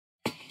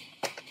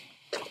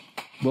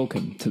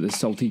Welcome to the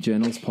Salty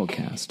Journals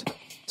podcast.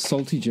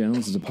 Salty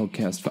Journals is a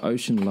podcast for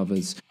ocean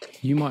lovers.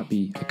 You might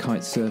be a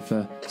kite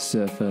surfer,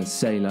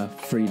 sailor,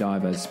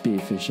 freediver,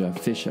 spearfisher,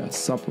 fisher,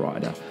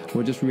 subrider,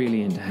 or just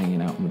really into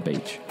hanging out on the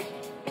beach.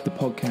 The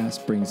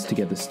podcast brings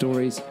together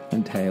stories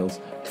and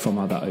tales from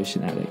other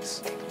ocean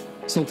addicts.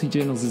 Salty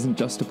Journals isn't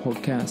just a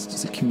podcast,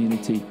 it's a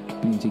community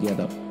bringing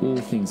together all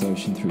things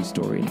ocean through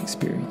story and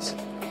experience.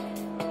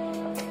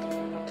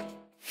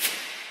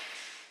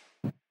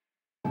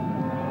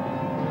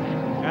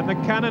 And the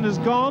cannon is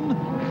gone.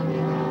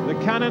 The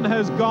cannon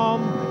has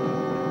gone.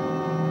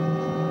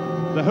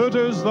 The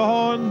hooters, the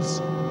horns,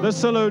 the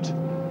salute.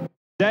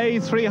 Day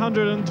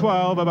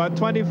 312, about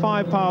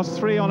 25 past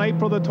 3 on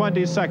April the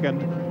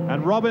 22nd.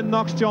 And Robin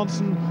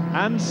Knox-Johnston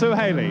and Sue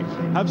Haley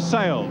have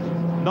sailed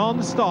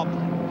non-stop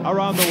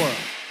around the world.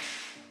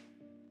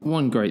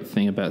 One great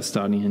thing about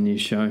starting a new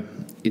show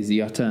is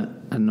the utter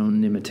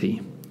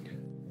anonymity.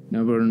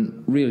 No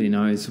one really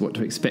knows what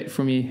to expect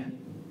from you,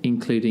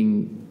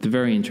 including the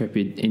very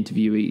intrepid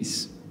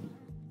interviewees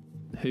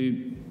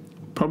who,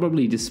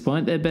 probably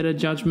despite their better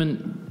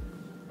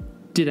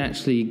judgment, did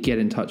actually get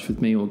in touch with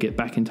me or get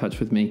back in touch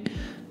with me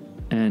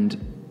and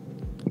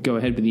go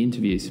ahead with the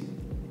interviews.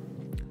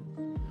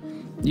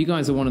 You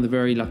guys are one of the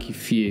very lucky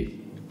few.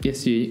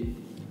 Yes, you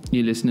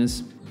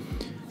listeners.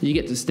 You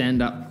get to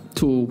stand up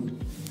tall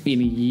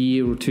in a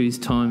year or two's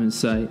time and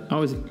say, I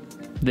was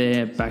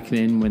there back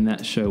then when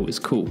that show was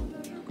cool.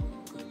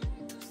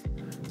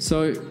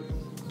 So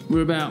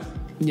we're about,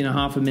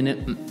 half a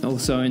minute or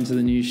so into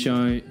the new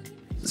show.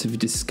 So if you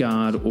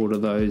discard all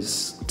of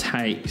those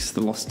takes,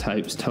 the lost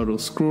tapes, total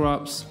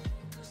screw-ups,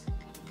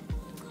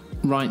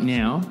 right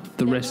now,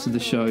 the rest of the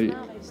show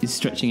is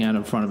stretching out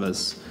in front of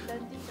us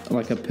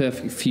like a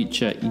perfect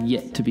future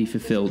yet to be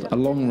fulfilled. A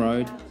long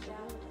road,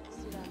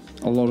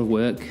 a lot of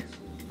work,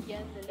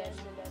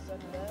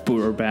 but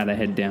we're about to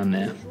head down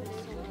there.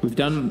 We've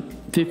done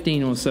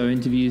 15 or so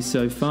interviews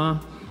so far.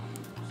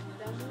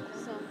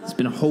 There's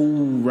been a whole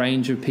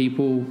range of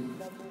people,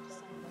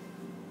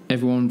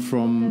 everyone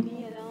from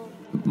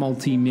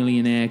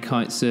multi-millionaire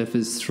kite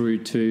surfers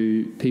through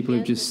to people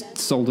who've just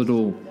sold it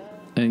all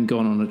and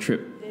gone on a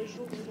trip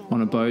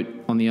on a boat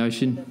on the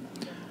ocean.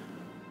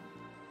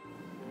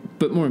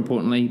 But more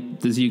importantly,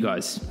 there's you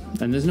guys.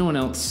 And there's no one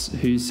else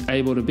who's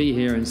able to be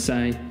here and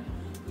say,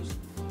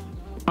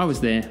 I was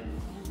there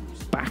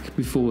back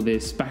before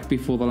this, back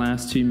before the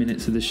last 2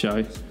 minutes of the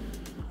show,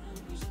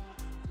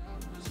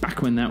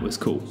 back when that was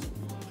cool.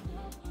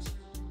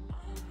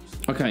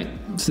 Okay,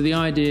 so the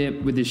idea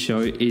with this show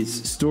is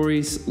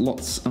stories,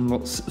 lots and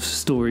lots of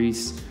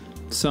stories,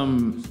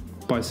 some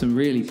by some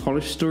really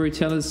polished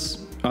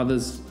storytellers,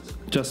 others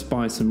just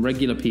by some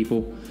regular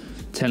people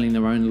telling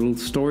their own little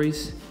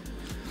stories.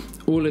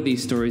 All of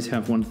these stories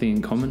have one thing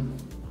in common,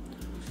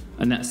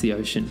 and that's the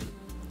ocean.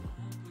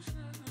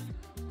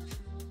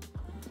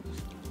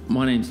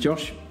 My name's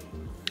Josh.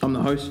 I'm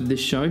the host of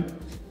this show,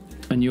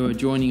 and you're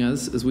joining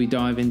us as we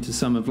dive into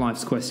some of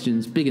life's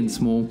questions, big and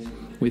small,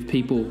 with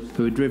people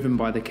who are driven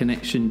by the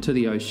connection to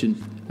the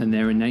ocean and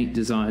their innate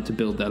desire to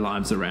build their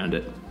lives around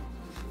it.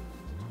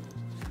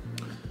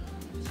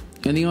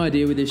 And the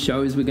idea with this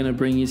show is we're going to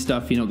bring you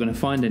stuff you're not going to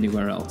find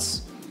anywhere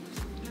else.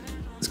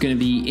 It's going to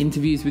be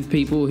interviews with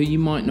people who you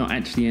might not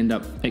actually end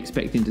up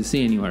expecting to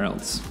see anywhere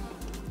else.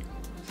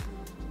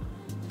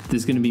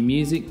 There's going to be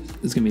music.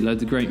 There's going to be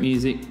loads of great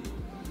music.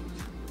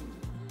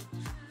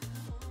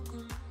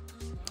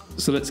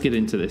 So let's get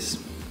into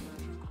this.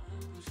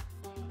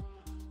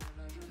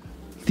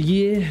 The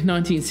year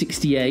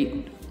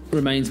 1968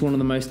 remains one of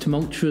the most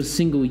tumultuous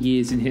single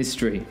years in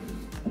history.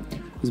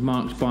 It was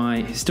marked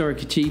by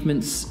historic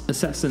achievements,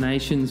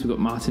 assassinations. We've got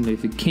Martin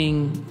Luther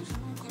King,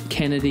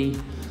 Kennedy,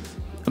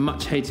 a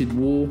much-hated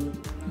war,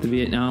 the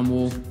Vietnam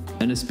War,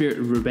 and a spirit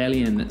of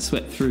rebellion that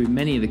swept through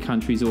many of the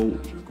countries all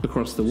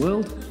across the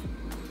world.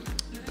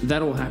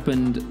 That all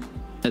happened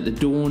at the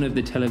dawn of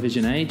the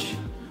television age.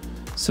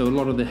 So a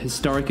lot of the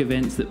historic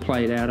events that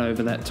played out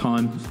over that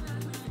time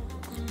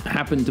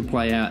happened to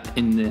play out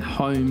in the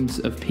homes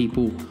of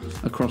people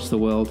across the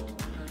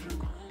world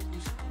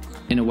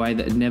in a way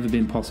that had never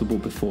been possible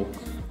before.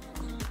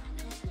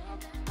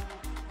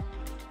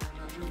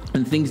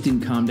 And things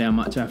didn't calm down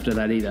much after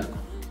that either.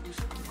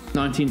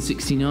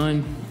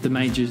 1969, the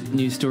major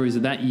news stories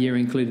of that year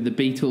included the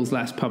Beatles'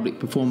 last public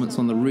performance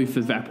on the roof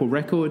of Apple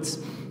Records,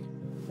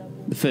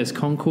 the first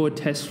Concorde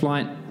test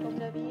flight,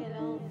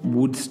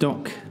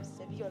 Woodstock,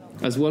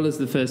 as well as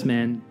the first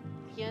man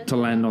to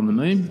land on the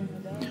moon.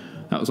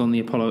 That was on the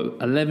Apollo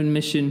 11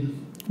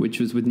 mission, which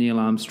was with Neil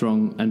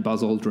Armstrong and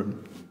Buzz Aldrin.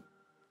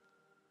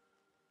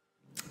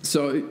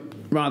 So,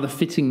 rather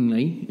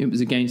fittingly, it was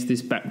against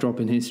this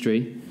backdrop in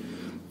history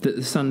that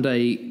the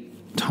Sunday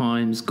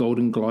Times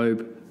Golden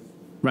Globe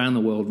Round the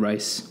World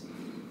race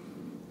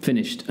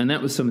finished. And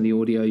that was some of the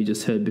audio you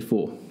just heard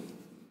before.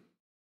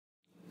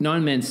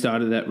 9 men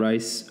started that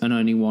race and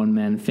only 1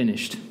 man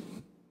finished.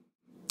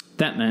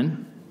 That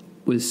man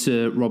was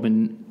Sir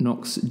Robin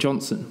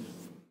Knox-Johnston.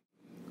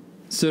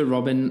 Sir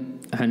Robin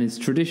and his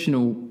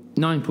traditional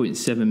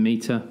 9.7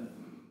 metre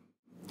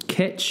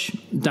ketch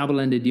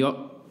double-ended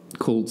yacht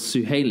called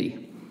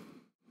Suhaili,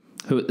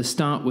 who at the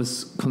start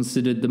was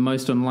considered the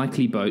most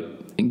unlikely boat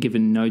and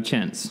given no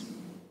chance.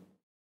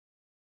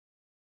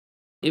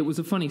 It was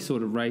a funny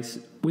sort of race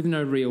with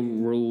no real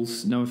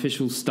rules, no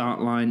official start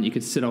line. You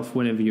could set off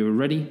whenever you were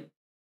ready.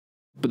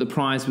 But the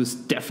prize was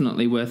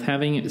definitely worth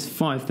having. It was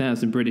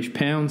 5,000 British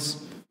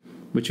pounds,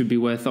 which would be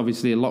worth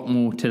obviously a lot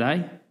more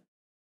today.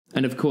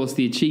 And of course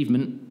the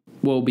achievement,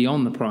 well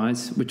beyond the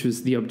prize, which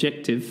was the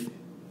objective,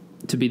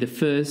 to be the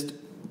first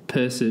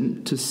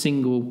person to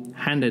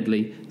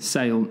single-handedly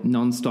sail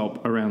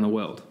non-stop around the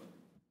world.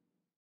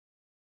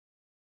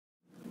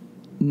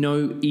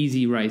 No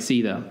easy race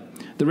either.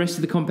 The rest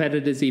of the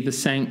competitors either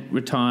sank,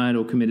 retired,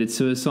 or committed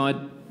suicide.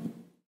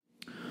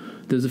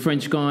 There was a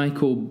French guy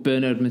called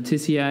Bernard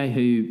Metissier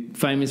who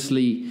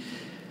famously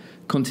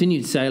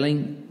continued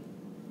sailing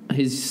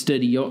his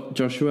sturdy yacht,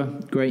 Joshua,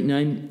 great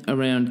name,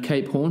 around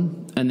Cape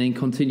Horn, and then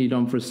continued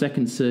on for a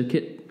second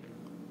circuit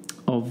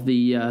of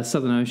the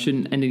Southern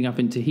Ocean, ending up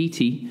in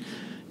Tahiti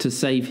to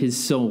save his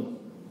soul,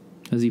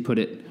 as he put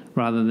it,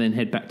 rather than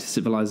head back to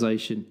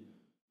civilization,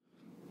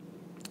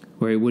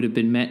 where he would have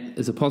been met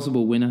as a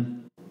possible winner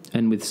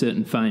and with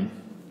certain fame.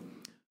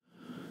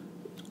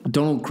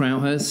 Donald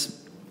Crowhurst,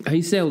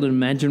 he sailed an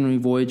imaginary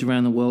voyage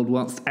around the world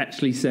whilst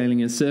actually sailing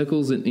in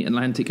circles in the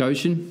Atlantic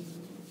Ocean.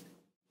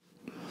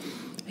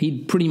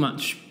 He'd pretty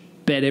much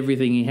bet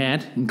everything he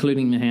had,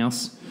 including the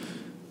house,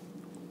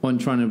 on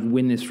trying to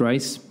win this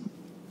race,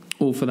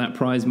 all for that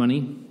prize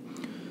money.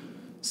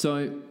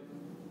 So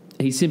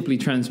he simply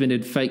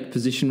transmitted fake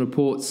position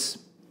reports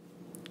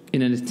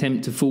in an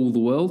attempt to fool the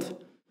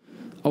world.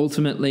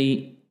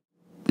 Ultimately,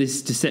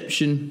 this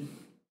deception,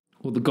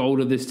 or the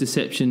goal of this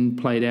deception,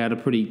 played out a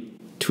pretty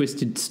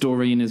twisted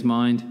story in his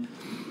mind,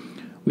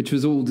 which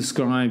was all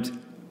described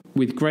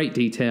with great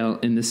detail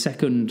in the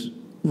second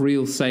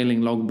real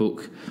sailing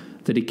logbook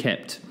that he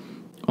kept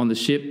on the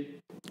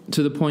ship,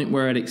 to the point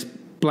where it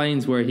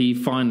explains where he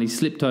finally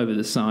slipped over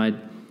the side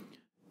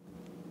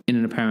in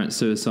an apparent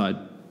suicide.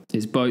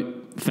 His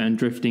boat found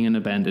drifting and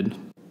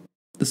abandoned.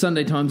 The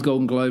Sunday Times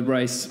Golden Globe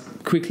race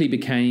quickly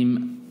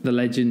became the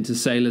legend to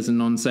sailors and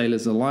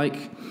non-sailors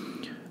alike,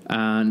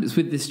 and it's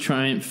with this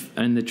triumph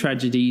and the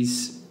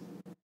tragedies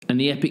and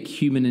the epic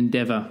human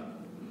endeavour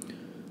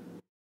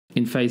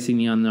in facing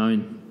the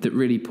unknown that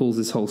really pulls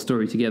this whole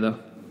story together.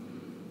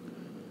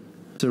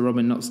 Sir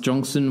Robin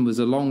Knox-Johnston was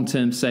a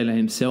long-term sailor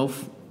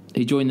himself.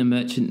 He joined the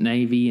Merchant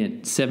Navy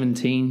at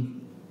 17,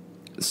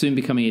 soon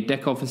becoming a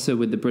deck officer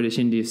with the British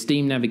India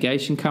Steam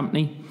Navigation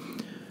Company.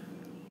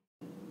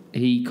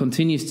 He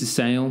continues to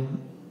sail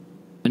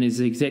and is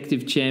the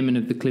executive chairman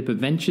of the Clipper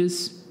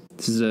Ventures.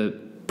 This is a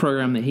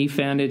program that he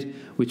founded,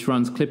 which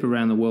runs Clipper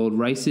around the world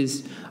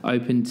races,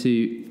 open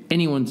to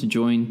anyone to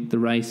join the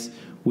race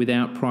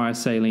without prior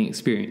sailing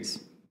experience.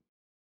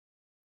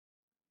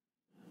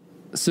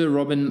 Sir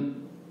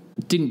Robin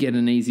didn't get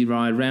an easy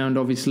ride round,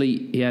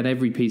 obviously. He had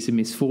every piece of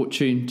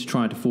misfortune to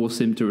try to force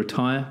him to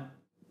retire.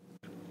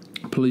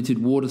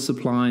 Polluted water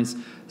supplies,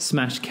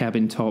 smashed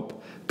cabin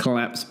top,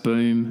 collapsed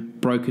boom,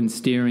 broken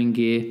steering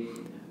gear,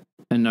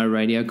 and no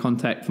radio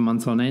contact for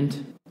months on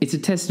end. It's a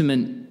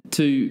testament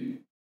to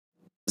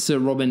Sir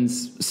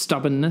Robin's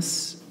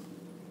stubbornness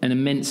and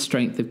immense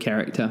strength of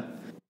character.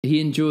 He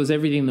endures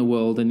everything the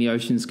world and the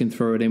oceans can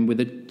throw at him with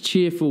a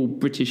cheerful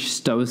British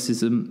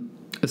stoicism,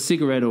 a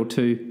cigarette or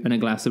two, and a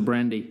glass of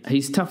brandy.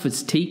 He's tough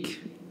as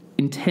teak,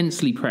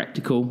 intensely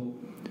practical,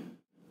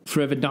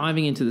 forever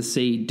diving into the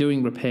sea,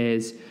 doing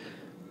repairs,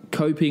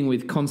 coping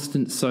with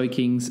constant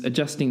soakings,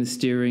 adjusting the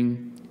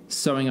steering,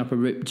 sewing up a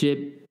rip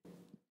jib.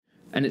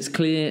 And it's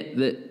clear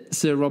that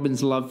Sir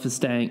Robin's love for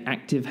staying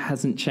active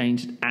hasn't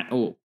changed at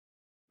all.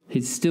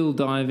 He's still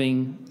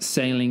diving,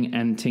 sailing,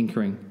 and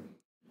tinkering.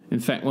 In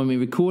fact, when we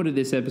recorded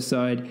this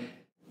episode,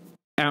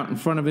 out in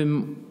front of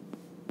him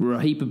were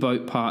a heap of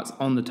boat parts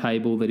on the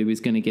table that he was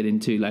going to get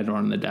into later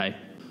on in the day.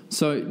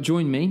 So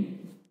join me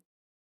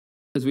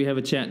as we have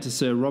a chat to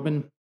Sir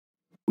Robin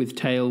with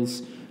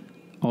tales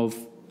of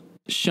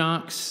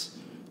sharks,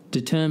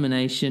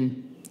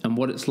 determination, and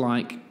what it's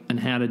like and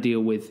how to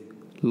deal with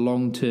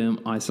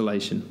long-term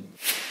isolation.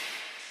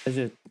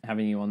 Pleasure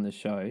having you on the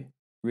show.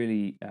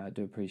 Really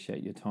do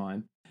appreciate your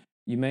time.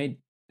 You made,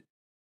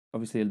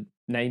 obviously, a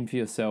name for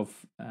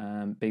yourself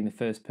being the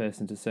first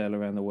person to sail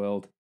around the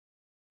world,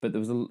 but there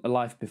was a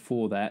life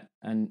before that.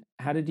 And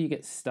how did you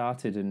get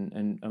started,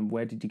 and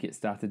where did you get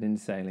started in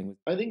sailing?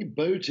 I think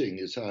boating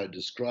is how I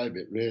describe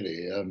it,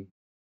 really.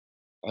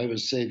 I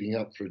was saving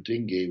up for a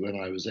dinghy when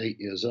I was 8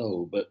 years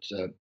old, but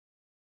it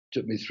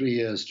took me 3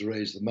 years to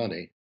raise the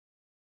money.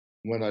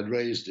 When I'd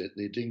raised it,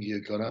 the dinghy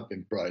had gone up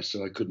in price,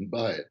 so I couldn't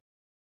buy it.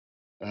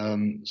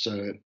 So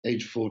at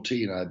age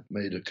 14, I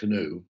made a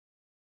canoe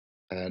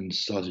and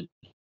started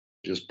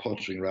just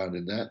pottering around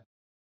in that.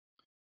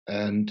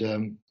 And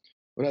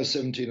when I was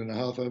 17 and a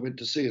half, I went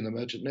to sea in the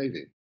Merchant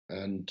Navy.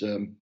 And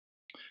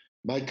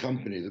my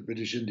company, the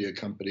British India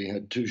Company,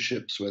 had 2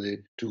 ships where they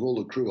took all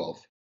the crew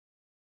off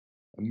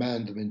and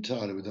manned them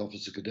entirely with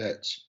officer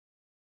cadets.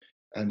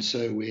 And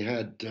so we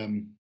had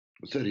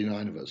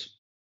 39 of us.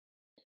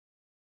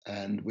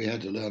 And we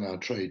had to learn our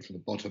trade from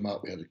the bottom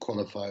up. We had to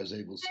qualify as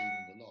able seamen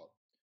in the lot.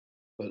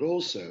 But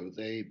also,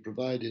 they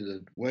provided a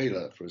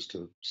whaler for us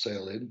to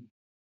sail in,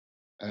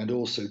 and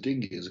also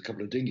dinghies, a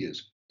couple of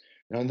dinghies.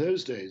 Now, in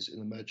those days in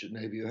the Merchant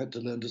Navy, you had to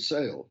learn to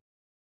sail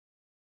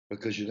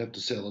because you'd have to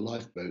sail the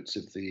lifeboats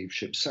if the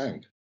ship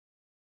sank.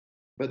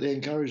 But they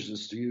encouraged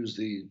us to use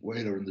the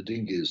whaler and the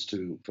dinghies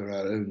for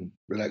our own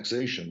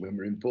relaxation when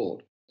we're in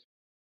port.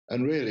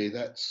 And really,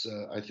 that's,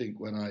 I think,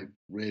 when I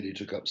really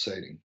took up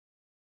sailing.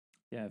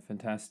 Yeah,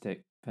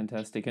 fantastic,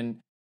 fantastic. And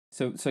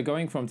so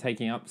going from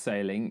taking up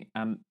sailing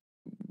and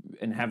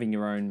having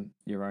your own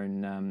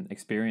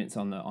experience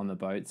on the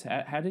boats,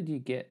 how did you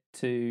get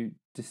to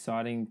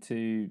deciding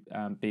to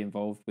be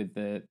involved with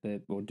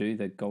or do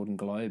the Golden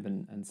Globe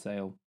and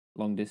sail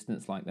long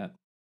distance like that?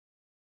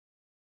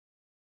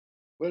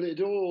 Well,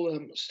 it all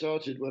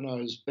started when I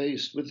was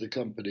based with the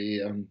company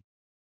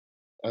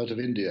out of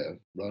India,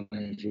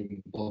 running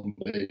from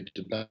Bombay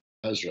to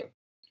Basra.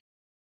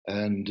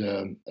 And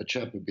a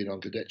chap who'd been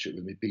on cadetship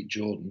with me, Pete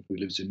Jordan, who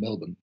lives in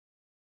Melbourne,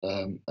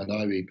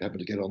 and we happened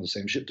to get on the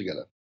same ship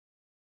together.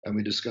 And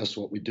we discussed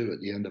what we'd do at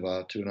the end of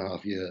our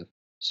 2.5-year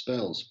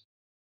spells.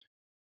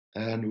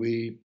 And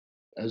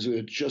as we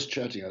were just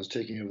chatting, I was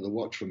taking over the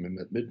watch from him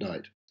at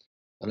midnight,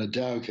 and a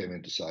dhow came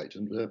into sight.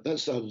 And that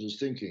started us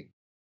thinking,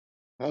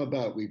 how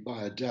about we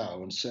buy a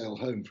dhow and sail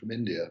home from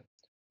India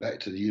back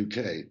to the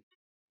UK?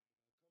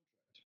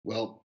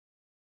 Well,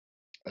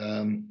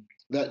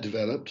 that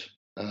developed.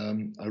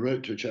 I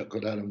wrote to a chap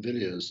called Alan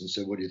Villiers and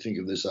said, what do you think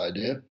of this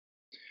idea?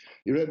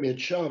 He wrote me a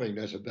charming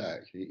letter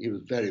back. He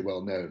was very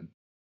well known,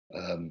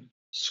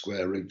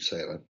 square rigged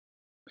sailor,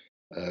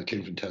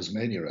 came from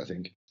Tasmania, I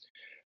think,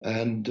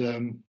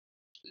 and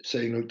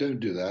saying, look, don't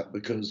do that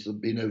because there'll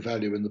be no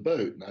value in the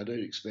boat. And I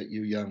don't expect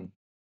you young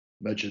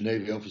Merchant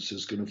Navy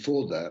officers can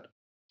afford that.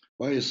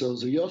 Buy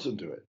yourselves a yacht and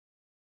do it.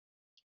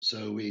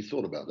 So we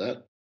thought about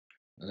that,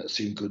 and that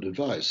seemed good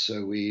advice.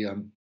 So we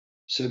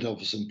sent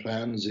off some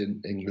plans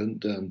in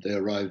England. They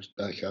arrived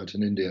back out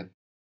in India,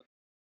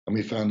 and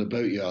we found a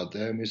boatyard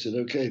there, and we said,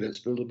 okay, let's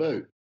build a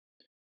boat.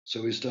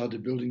 So we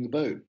started building the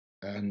boat,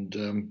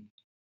 and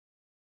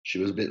she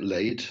was a bit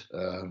late,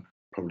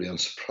 probably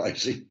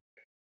unsurprising.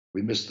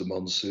 We missed the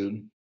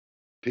monsoon.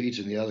 Pete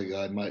and the other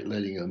guy, Mike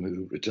Ledingham,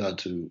 who retired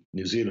to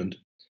New Zealand,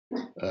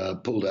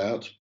 pulled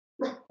out,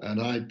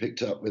 and I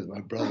picked up with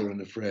my brother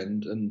and a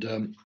friend,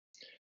 and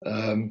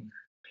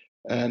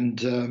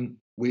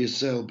we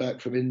sailed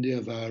back from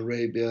India via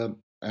Arabia,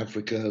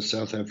 Africa,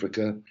 South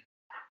Africa,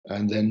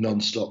 and then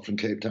non-stop from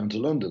Cape Town to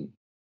London.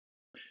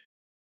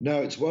 Now,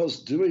 it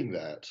was doing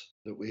that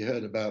we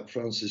heard about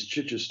Francis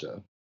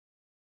Chichester,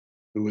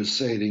 who was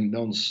sailing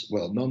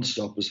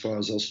non-stop as far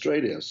as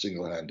Australia,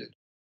 single-handed.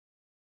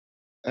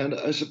 And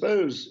I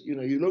suppose,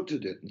 you looked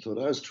at it and thought,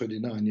 I was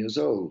 29 years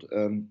old.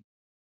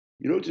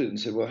 You looked at it and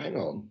said, well, hang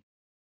on,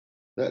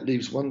 that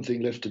leaves one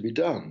thing left to be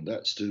done.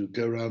 That's to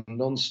go around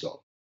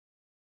non-stop.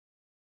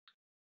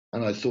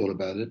 And I thought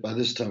about it. By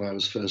this time, I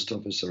was first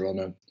officer on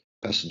a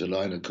passenger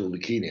liner called the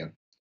Kenya.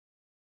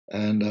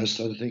 And I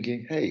started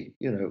thinking, hey,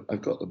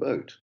 I've got the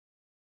boat.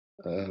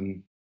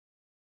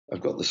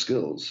 I've got the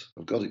skills.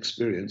 I've got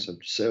experience.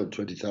 I've sailed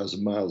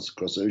 20,000 miles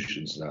across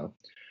oceans now,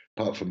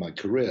 apart from my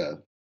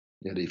career,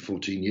 nearly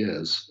 14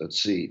 years at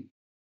sea.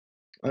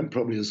 I'm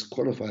probably as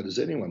qualified as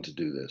anyone to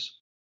do this.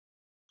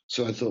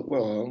 So I thought,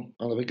 well,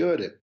 I'll have a go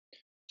at it.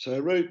 So I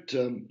wrote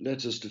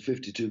letters to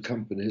 52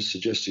 companies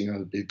suggesting I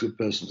would be a good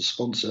person to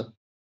sponsor.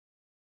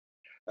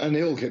 And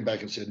they all came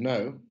back and said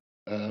no.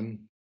 Well,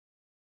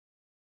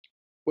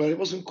 it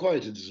wasn't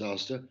quite a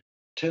disaster.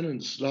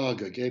 Tennant's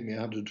Lager gave me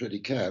 120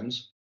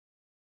 cans,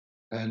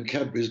 and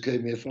Cadbury's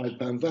gave me a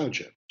 £5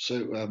 voucher.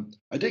 So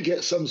I did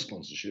get some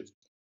sponsorship,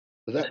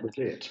 but that was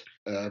it.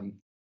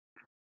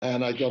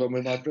 And I got on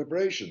with my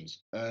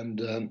preparations.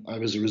 And I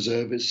was a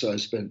reservist, so I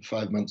spent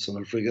 5 months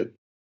on a frigate.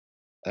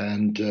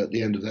 And at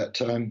the end of that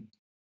time,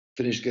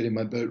 finished getting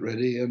my boat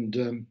ready. And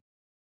in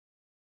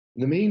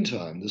the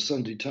meantime, the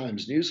Sunday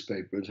Times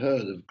newspaper had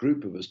heard of a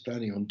group of us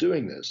planning on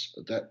doing this.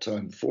 At that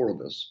time, 4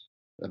 of us.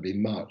 That'd be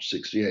March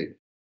 68.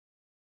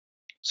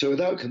 So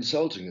without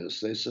consulting us,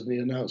 they suddenly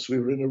announced we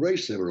were in a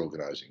race they were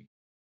organizing.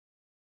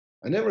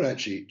 I never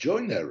actually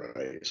joined their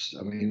race.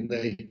 I mean,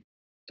 they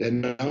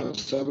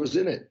announced I was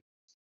in it.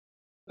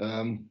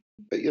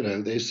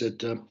 But, they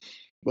said,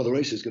 well, the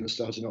race is going to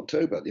start in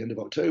October, at the end of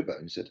October.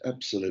 And he said,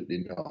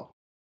 absolutely not.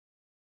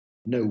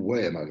 No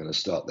way am I going to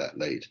start that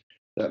late.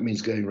 That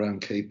means going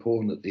around Cape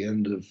Horn at the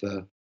end of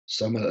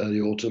summer, early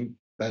autumn,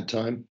 bad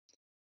time.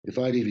 If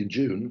I leave in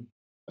June,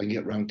 I can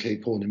get around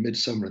Cape Horn in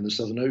midsummer in the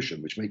Southern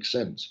Ocean, which makes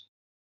sense.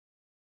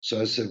 So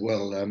I said,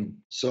 well,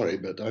 sorry,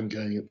 but I'm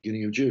going at the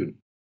beginning of June.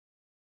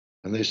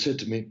 And they said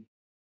to me,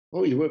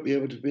 oh, you won't be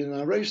able to be in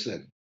our race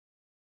then.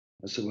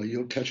 I said, well,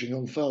 you're catching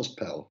on fast,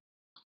 pal.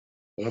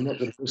 But I'm not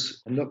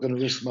going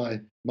to risk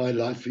my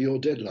life for your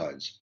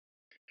deadlines.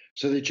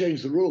 So they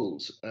changed the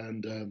rules,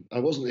 and I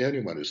wasn't the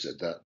only one who said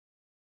that.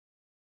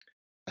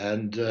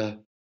 And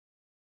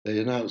they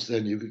announced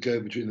then you could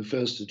go between the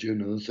 1st of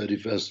June and the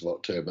 31st of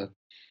October.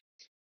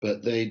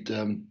 But they'd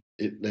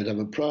they'd have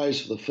a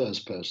prize for the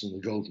first person, the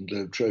Golden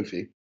Globe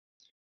Trophy.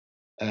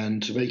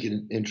 And to make it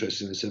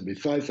interesting, they said it'd be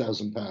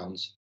 £5,000.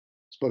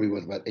 It's probably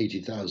worth about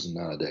 80,000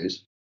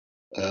 nowadays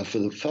for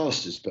the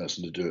fastest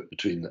person to do it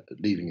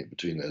leaving it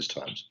between those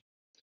times.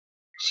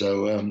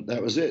 So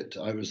that was it.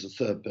 I was the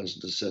third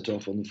person to set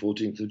off on the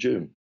 14th of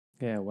June.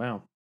 Yeah,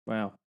 wow.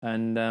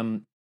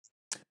 And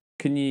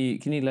can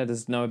you let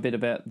us know a bit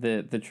about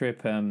the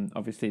trip?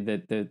 Obviously,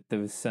 there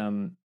was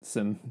some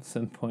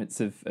points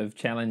of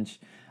challenge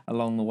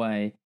along the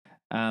way.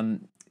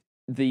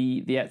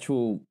 The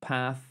actual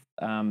path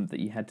that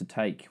you had to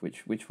take,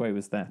 which way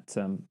was that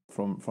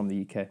from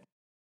the UK?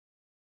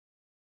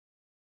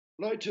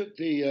 Well, I took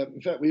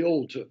in fact, we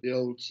all took the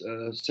old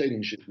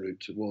sailing ship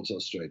route towards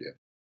Australia.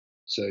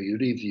 So you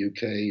leave the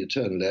UK, you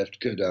turn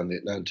left, go down the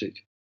Atlantic,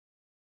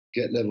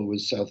 get level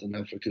with Southern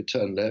Africa,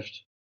 turn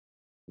left,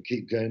 and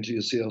keep going till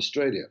you see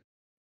Australia.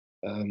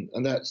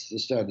 And that's the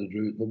standard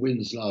route. The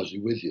wind's largely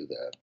with you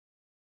there.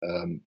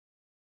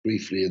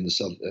 Briefly in the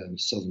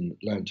Southern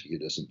Atlantic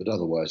it isn't, but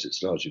otherwise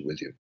it's largely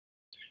with you.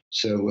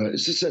 So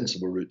it's a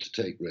sensible route to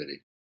take,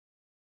 really.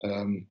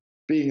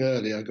 Being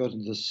early, I got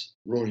into the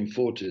Roaring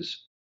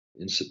Forties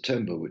in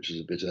September, which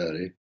was a bit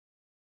early,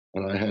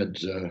 and I had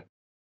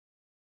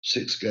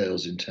 6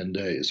 gales in 10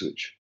 days,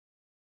 which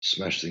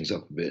smashed things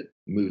up a bit,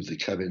 moved the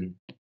cabin,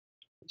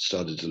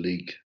 started to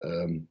leak,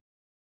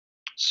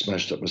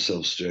 smashed up my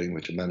self-steering,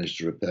 which I managed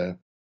to repair.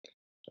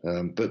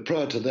 But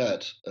prior to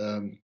that,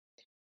 in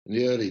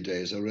the early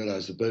days, I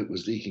realized the boat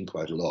was leaking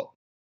quite a lot.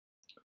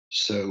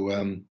 So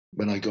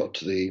when I got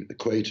to the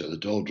equator, the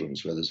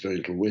doldrums, where there's very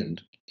little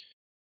wind,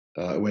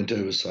 I went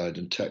overside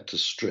and tacked a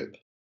strip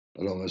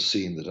along a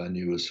seam that I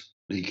knew was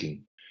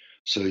leaking.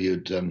 So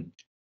you'd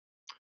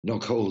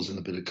knock holes in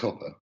a bit of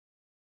copper.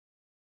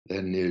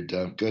 Then you'd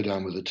go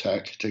down with the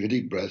tack, take a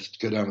deep breath,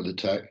 go down with the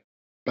tack,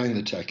 bang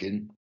the tack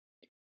in,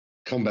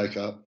 come back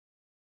up,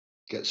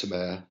 get some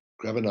air,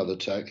 grab another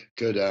tack,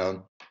 go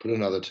down, put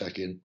another tack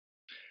in.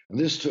 And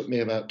this took me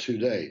about 2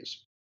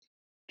 days,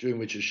 during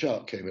which a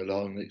shark came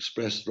along and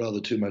expressed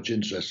rather too much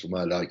interest for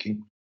my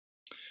liking.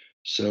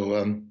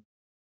 So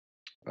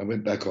I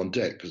went back on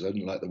deck because I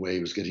didn't like the way he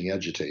was getting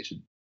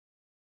agitated.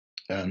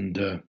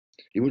 And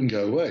he wouldn't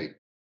go away.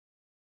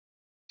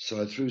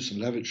 So I threw some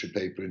lavatory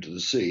paper into the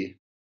sea.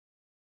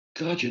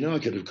 God, I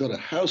could have got a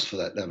house for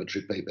that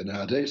lavatory paper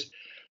nowadays.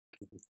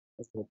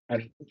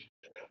 And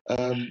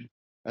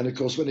of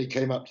course, when he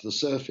came up to the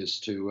surface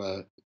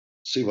to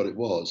see what it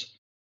was,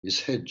 his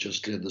head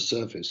just cleared the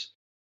surface.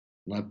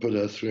 And I put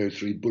a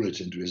 .303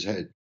 bullet into his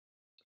head.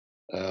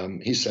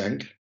 He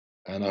sank,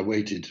 and I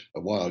waited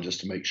a while just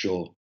to make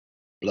sure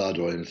blood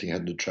or anything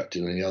hadn't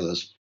attracted any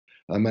others.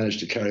 I managed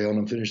to carry on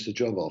and finish the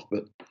job off.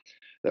 But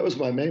that was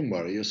my main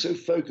worry. You're so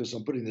focused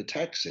on putting the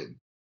tacks in,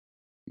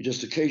 you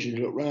just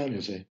occasionally look round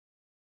and say,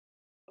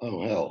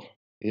 oh, hell,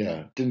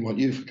 yeah, didn't want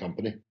you for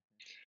company.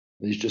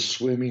 And he's just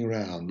swimming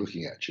around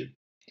looking at you.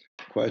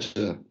 Quite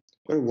a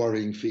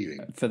worrying feeling.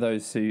 For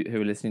those who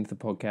are listening to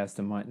the podcast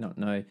and might not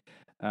know,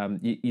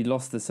 you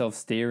lost the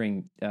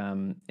self-steering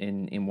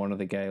in one of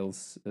the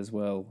gales as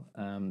well.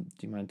 Do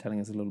you mind telling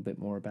us a little bit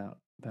more about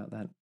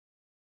that?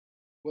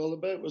 Well, the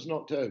boat was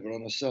knocked over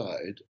on a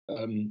side,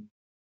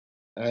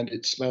 and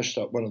it smashed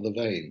up one of the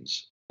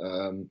vanes.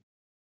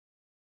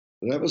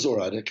 That was all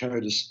right. I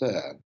carried a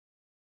spare,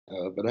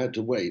 but I had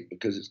to wait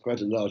because it's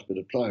quite a large bit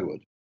of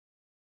plywood,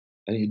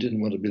 and you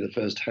didn't want to be the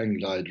first hang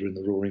glider in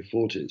the Roaring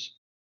Forties.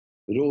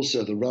 But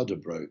also the rudder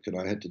broke, and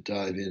I had to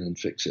dive in and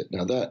fix it.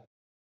 Now that,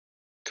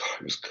 God,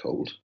 it was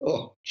cold.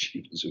 Oh,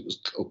 jeez, it was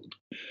cold.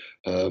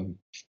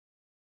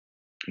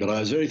 But I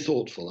was very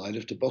thoughtful. I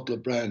left a bottle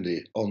of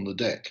brandy on the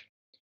deck.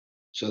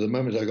 So the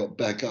moment I got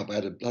back up, I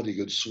had a bloody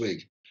good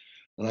swig.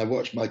 And I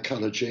watched my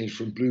colour change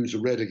from blue to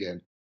red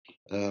again.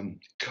 God,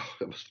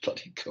 it was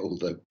bloody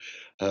cold, though.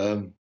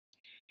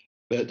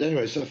 But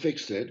anyway, so I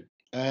fixed it.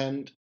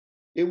 And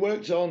it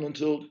worked on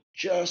until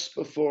just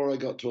before I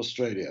got to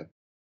Australia.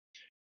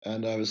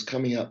 And I was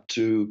coming up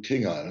to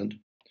King Island.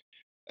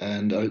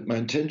 And my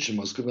intention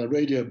was, because my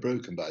radio had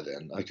broken by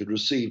then, I could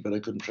receive, but I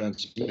couldn't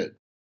transmit.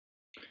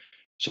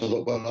 So I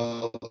thought,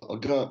 well, I'll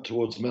go up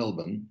towards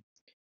Melbourne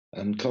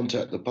and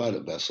contact the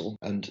pilot vessel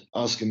and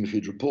ask him if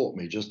he'd report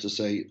me, just to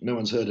say, no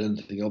one's heard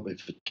anything of me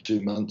for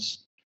 2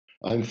 months.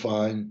 I'm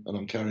fine, and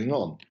I'm carrying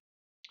on.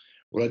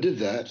 Well, I did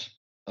that,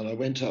 and I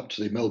went up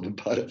to the Melbourne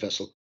pilot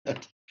vessel.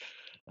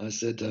 I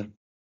said,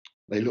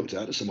 they looked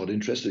at it, somewhat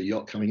interested, a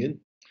yacht coming in.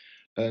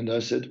 And I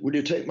said, will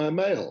you take my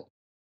mail?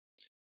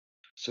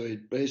 So he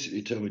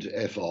basically told me to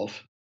F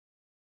off.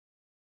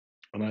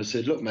 And I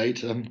said, look,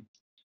 mate, I'm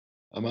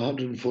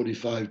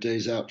 145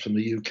 days out from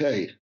the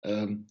UK.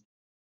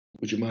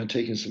 Would you mind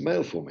taking some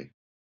mail for me?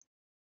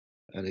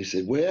 And he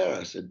said, where?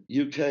 I said,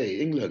 UK,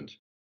 England.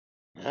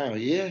 Oh,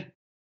 yeah?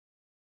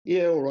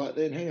 Yeah, all right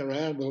then, hang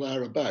around, we'll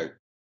hour about.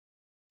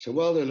 So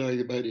while they're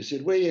lying about, he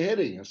said, where are you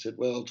heading? I said,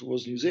 well,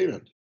 towards New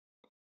Zealand.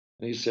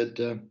 And he said,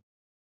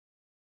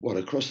 what,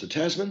 across the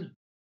Tasman?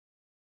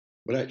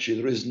 Well,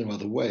 actually, there is no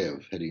other way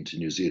of heading to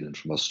New Zealand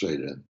from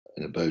Australia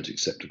in a boat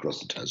except across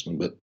the Tasman.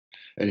 But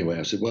Anyway,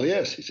 I said, well,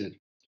 yes. He said,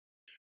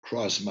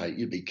 Christ, mate,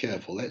 you be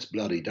careful. That's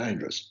bloody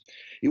dangerous.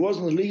 He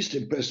wasn't the least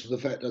impressed with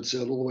the fact I'd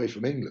sailed all the way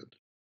from England.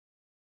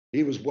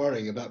 He was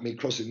worrying about me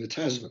crossing the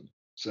Tasman.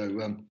 So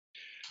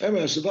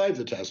anyway, I survived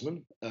the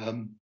Tasman,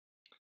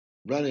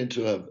 ran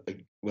into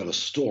a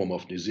storm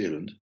off New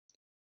Zealand,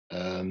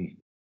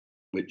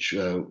 which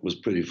was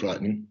pretty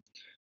frightening.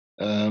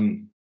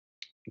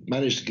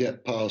 Managed to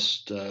get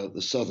past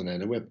the southern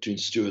end. I went between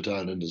Stewart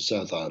Island and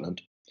South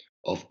Island,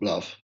 off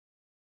Bluff.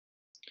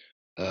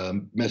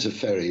 Met a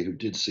ferry who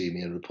did see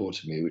me and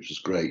reported me, which was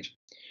great.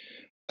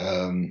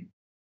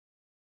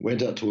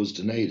 Went up towards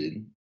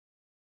Dunedin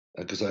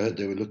because I heard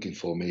they were looking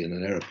for me in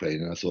an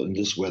aeroplane, and I thought, in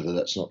this weather,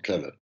 that's not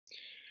clever.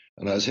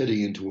 And I was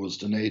heading in towards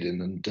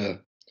Dunedin, and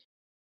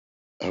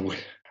I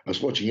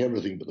was watching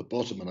everything but the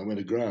bottom, and I went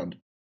aground.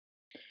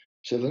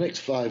 So the next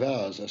 5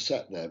 hours, I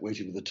sat there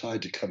waiting for the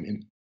tide to come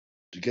in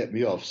to get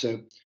me off. So,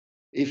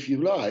 if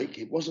you like,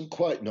 it wasn't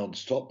quite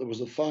non-stop. There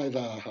was a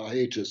 5-hour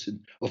hiatus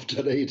off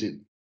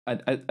Dunedin.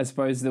 I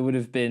suppose there would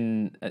have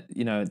been,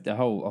 a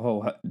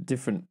whole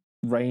different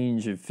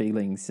range of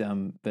feelings.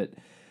 But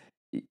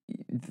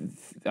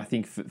I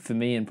think for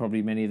me and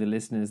probably many of the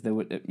listeners, there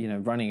would,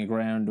 running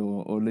aground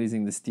or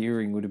losing the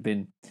steering would have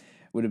been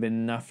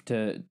enough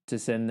to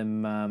send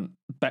them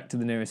back to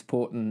the nearest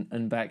port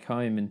and back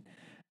home.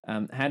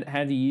 And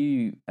how do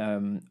you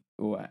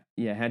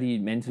how do you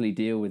mentally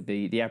deal with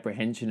the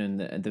apprehension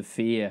and the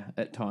fear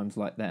at times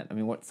like that? I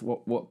mean,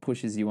 what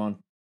pushes you on?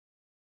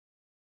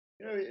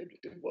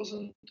 It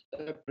wasn't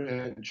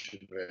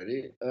apprehension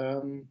really.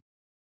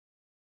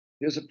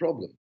 Here's a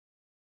problem.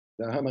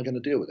 Now, how am I going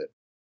to deal with it?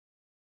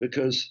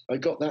 Because I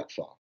got that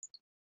far.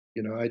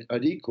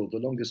 I'd equaled the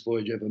longest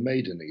voyage ever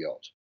made in a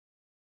yacht.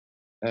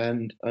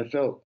 And I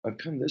felt, I've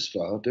come this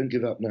far, don't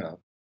give up now.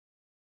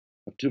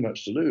 I've too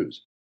much to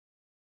lose.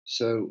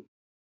 So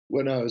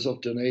when I was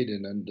off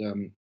Dunedin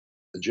and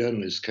the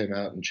journalist came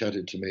out and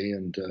chatted to me,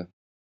 and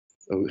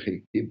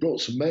he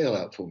brought some mail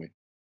out for me.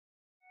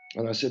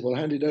 And I said, well,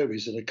 hand it over. He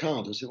said, I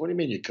can't. I said, what do you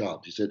mean you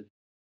can't? He said,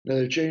 no,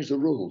 they've changed the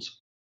rules.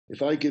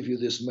 If I give you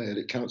this mail,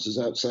 it counts as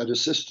outside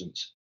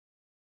assistance.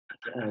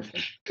 Oh, for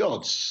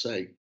God's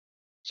sake.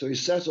 So he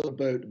sat on a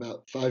boat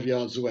about 5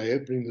 yards away,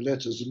 opening the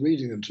letters and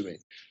reading them to me.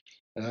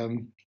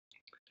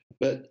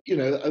 But,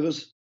 I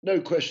was no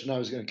question I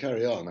was going to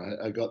carry on.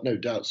 I got no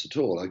doubts at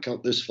all. I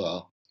got this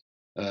far.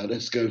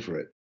 Let's go for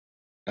it.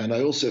 And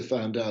I also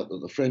found out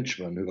that the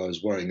Frenchman who I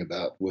was worrying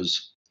about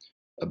was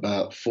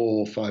about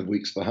 4 or 5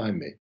 weeks behind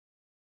me.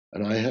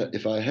 And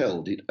if I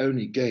held, he'd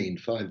only gained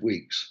 5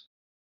 weeks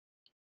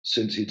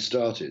since he'd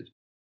started.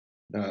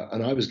 Now,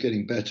 and I was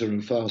getting better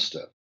and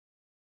faster,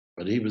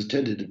 but he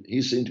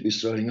seemed to be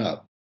slowing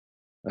up.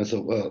 I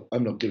thought, well,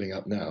 I'm not giving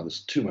up now.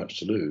 There's too much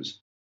to lose.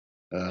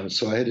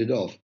 So I headed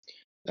off.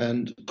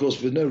 And of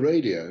course, with no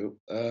radio,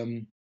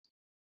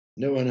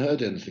 no one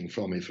heard anything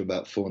from me for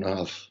about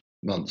 4.5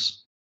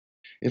 months.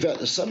 In fact,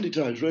 the Sunday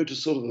Times wrote a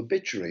sort of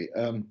obituary.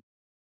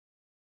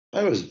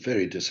 I was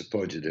very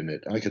disappointed in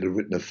it. I could have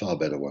written a far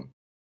better one.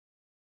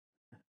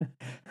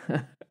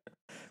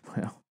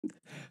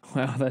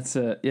 Well, that's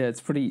it's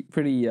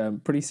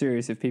pretty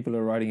serious if people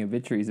are writing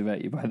obituaries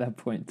about you by that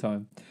point in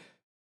time.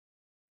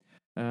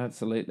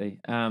 Absolutely.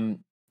 And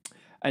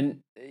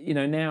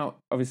now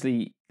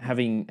obviously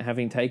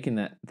having taken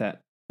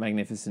that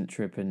magnificent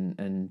trip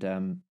and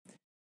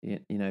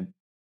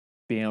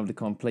being able to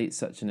complete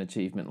such an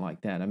achievement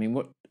like that. I mean,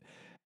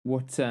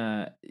 what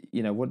sort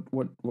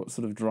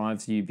of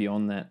drives you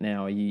beyond that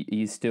now? Are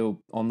you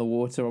still on the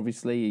water?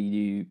 Obviously, are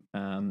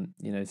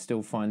you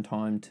still find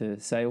time to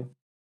sail?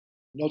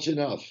 Not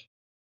enough.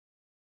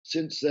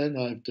 Since then,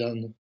 I've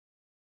done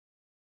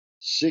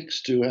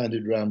 6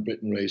 two-handed round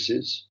Britain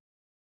races,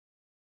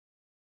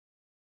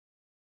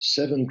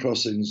 7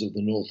 crossings of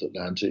the North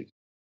Atlantic.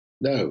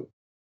 No,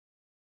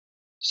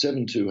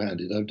 7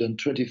 two-handed. I've done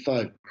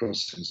 25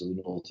 crossings of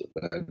the North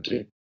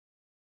Atlantic.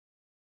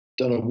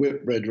 Done a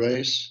whipbread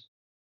race.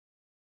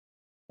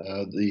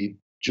 The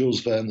Jules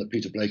Verne that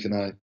Peter Blake and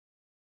I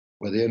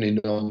were the only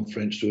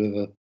non-French to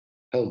ever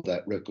held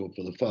that record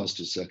for the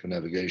fastest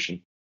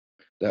circumnavigation.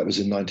 That was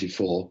in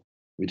 94.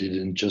 We did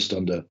it in just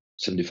under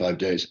 75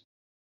 days,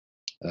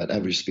 at an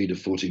average speed of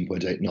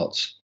 14.8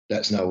 knots.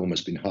 That's now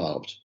almost been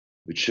halved,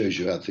 which shows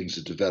you how things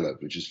have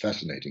developed, which is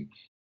fascinating.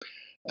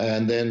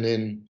 And then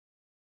in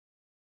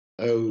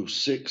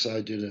 2006,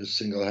 I did a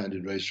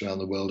single-handed race around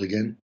the world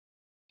again,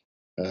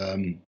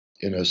 in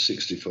a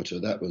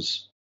 60-footer. That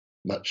was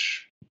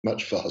much,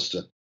 much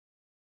faster.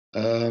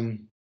 I've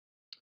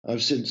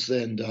since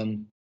then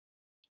done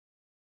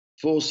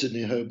 4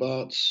 Sydney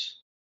Hobarts,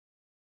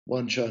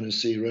 1 China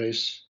Sea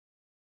race,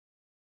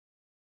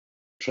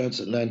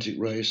 transatlantic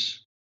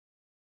race,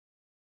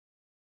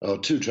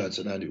 2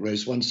 transatlantic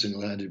race, 1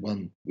 single-handed,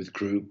 1 with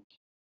crew.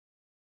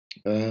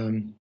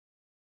 And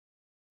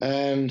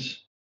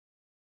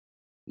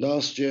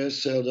last year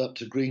sailed up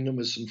to Greenland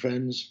with some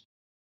friends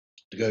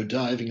to go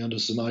diving under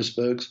some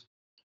icebergs.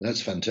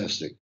 That's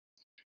fantastic.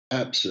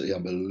 Absolutely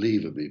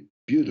unbelievably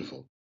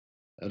beautiful.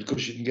 And of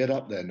course you can get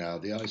up there now,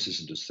 the ice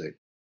isn't as thick.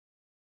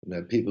 You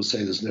know, people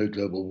say there's no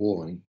global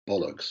warming.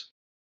 Bollocks.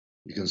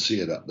 You can see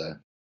it up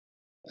there.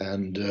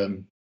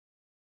 And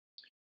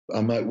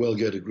I might well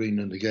go to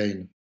Greenland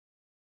again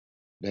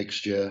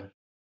next year.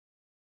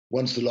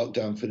 Once the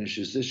lockdown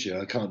finishes this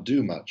year, I can't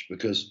do much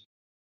because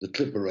the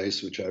clipper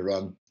race, which I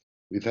run,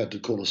 we've had to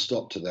call a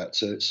stop to that.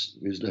 So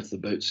we've left the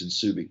boats in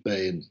Subic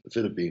Bay in the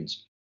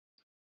Philippines.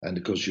 And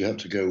of course, you have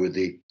to go with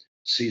the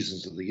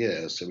seasons of the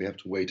year. So we have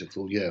to wait a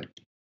full year.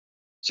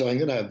 So I'm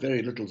going to have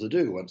very little to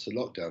do once the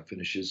lockdown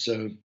finishes.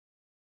 So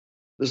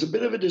there's a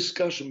bit of a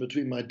discussion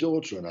between my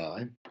daughter and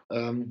I.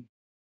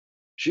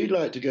 She'd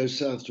like to go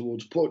south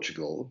towards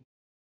Portugal,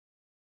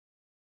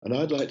 and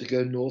I'd like to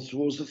go north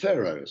towards the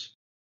Faroes.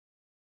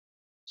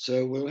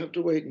 So we'll have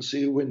to wait and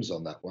see who wins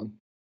on that one.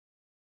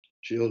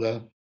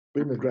 She'll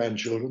bring the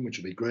grandchildren, which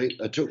will be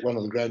great. I took one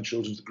of the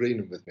grandchildren to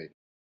Greenland with me.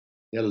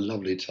 He had a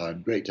lovely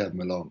time. Great to have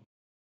him along.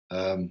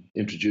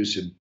 Introduce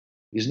him.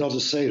 He's not a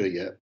sailor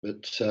yet,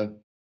 but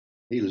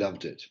he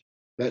loved it.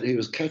 But he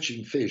was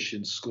catching fish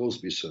in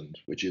Scoresbysund,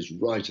 which is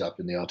right up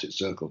in the Arctic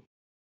Circle.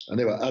 And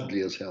they were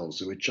ugly as hell,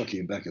 so we're chucking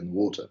him back in the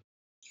water.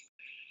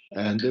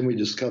 And then we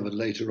discovered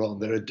later on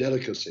they're a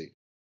delicacy.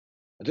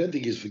 I don't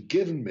think he's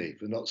forgiven me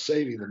for not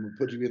saving them and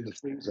putting them in the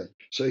freezer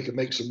so he can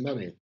make some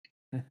money.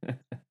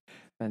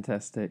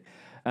 Fantastic.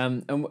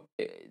 And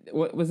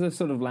what was the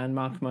sort of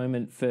landmark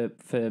moment for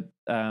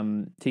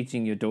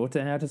teaching your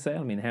daughter how to sail?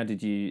 I mean, how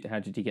did you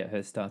get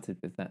her started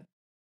with that?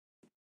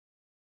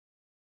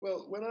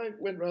 Well, when I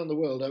went around the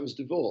world, I was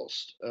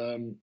divorced.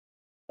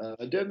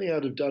 I don't think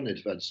I'd have done it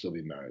if I'd still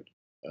been married.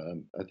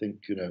 I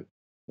think, you know,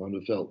 one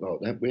would have felt, well,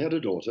 we had a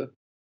daughter.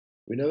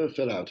 We never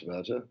fell out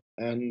about her.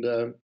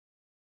 And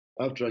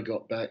after I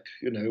got back,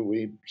 you know,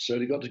 we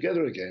slowly got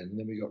together again. And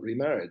then we got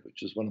remarried, which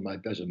was one of my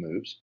better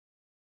moves.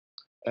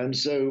 And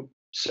so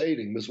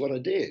sailing was what I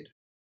did.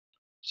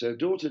 So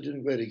daughter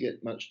didn't really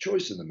get much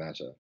choice in the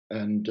matter.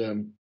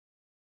 And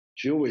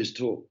she always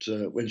talked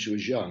when she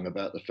was young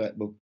about the fact,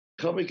 well,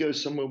 can't we go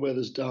somewhere where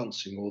there's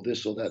dancing or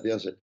this or that? The other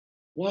said,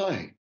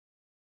 why?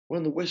 We're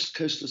on the west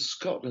coast of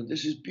Scotland.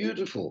 This is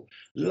beautiful,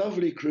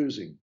 lovely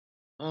cruising.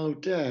 Oh,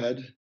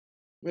 Dad,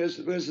 where's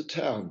the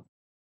town?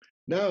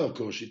 Now, of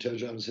course, she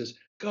turns around and says,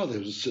 God,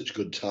 those were such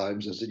good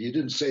times. I said, you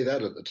didn't say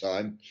that at the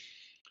time.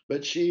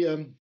 But she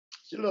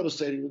did a lot of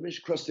sailing with me.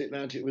 She crossed the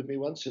Atlantic with me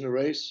once in a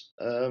race.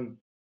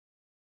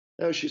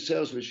 No, she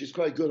sails with me. She's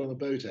quite good on a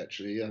boat,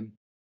 actually. If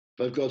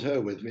I've got her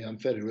with me, I'm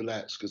fairly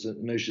relaxed because I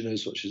know she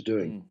knows what she's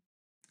doing.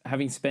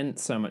 Having spent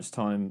so much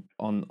time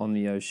on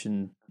the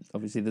ocean,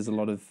 obviously there's a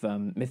lot of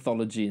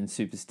mythology and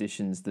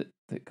superstitions that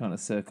kind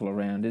of circle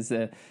around. Is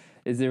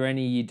there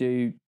any you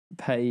do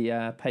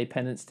pay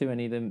penance to,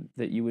 any of them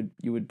that you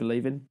would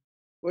believe in?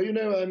 Well, you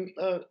know,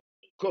 of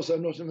course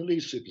I'm not in the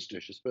least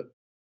superstitious, but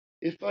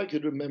if I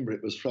could remember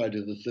it was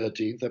Friday the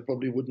 13th, I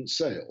probably wouldn't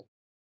sail.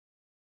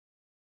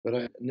 But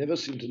I never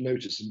seem to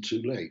notice them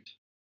too late.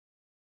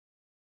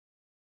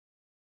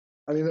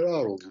 I mean, there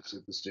are all these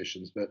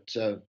superstitions, but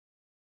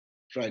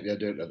frankly, I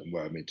don't let them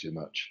worry me too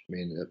much. I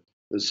mean,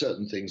 there's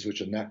certain things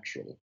which are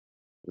natural.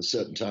 There's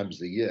certain times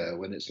of the year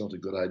when it's not a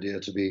good idea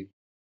to be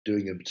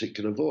doing a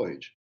particular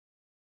voyage.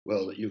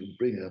 Well, you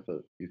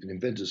can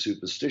invent a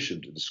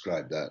superstition to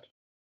describe that,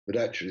 but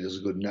actually there's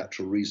a good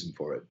natural reason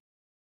for it.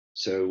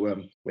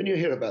 So when you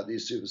hear about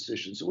these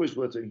superstitions, it's always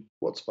worth thinking,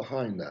 what's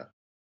behind that?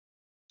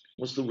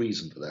 What's the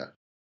reason for that?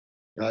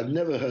 Now, I've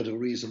never heard a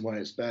reason why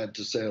it's bad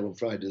to sail on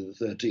Friday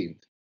the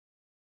 13th,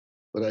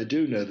 but I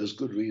do know there's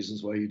good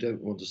reasons why you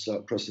don't want to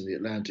start crossing the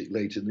Atlantic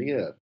late in the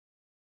year.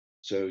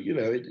 So, you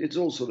know, it's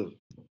all sort of,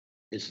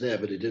 it's there,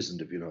 but it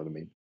isn't, if you know what I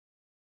mean.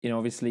 You know,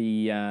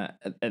 obviously, at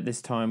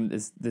this time,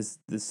 there's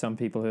some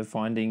people who are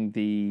finding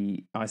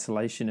the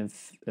isolation of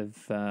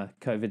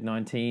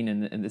COVID-19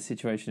 and the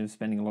situation of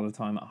spending a lot of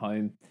time at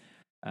home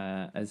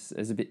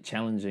as a bit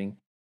challenging.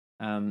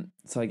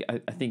 So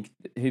I think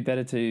who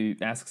better to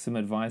ask some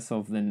advice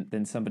of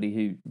than somebody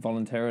who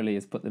voluntarily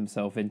has put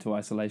themselves into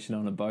isolation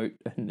on a boat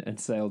and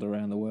sailed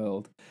around the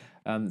world.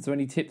 So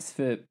any tips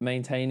for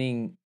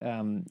maintaining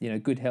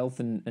good health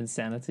and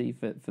sanity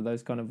for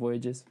those kind of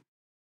voyages?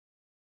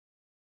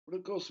 Well,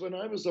 of course, when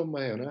I was on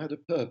my own, I had a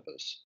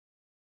purpose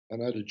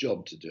and I had a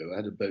job to do. I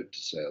had a boat to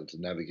sail,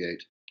 to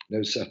navigate,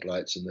 no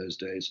satellites in those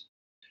days.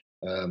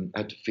 I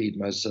had to feed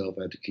myself,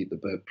 I had to keep the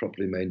boat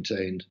properly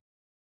maintained,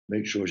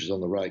 make sure she's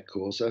on the right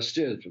course. I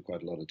steered for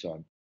quite a lot of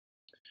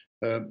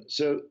time.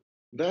 So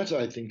that,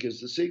 I think, is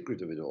the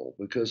secret of it all,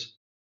 because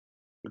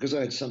I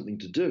had something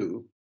to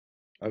do,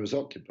 I was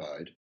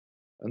occupied,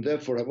 and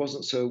therefore I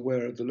wasn't so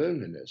aware of the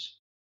loneliness.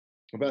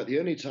 About the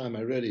only time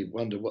I really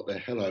wondered what the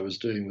hell I was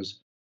doing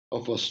was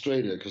off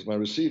Australia, because my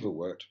receiver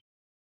worked.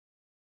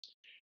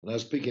 And I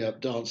was picking up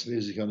dance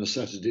music on a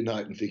Saturday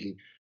night and thinking,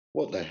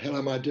 what the hell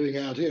am I doing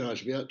out here? I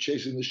should be out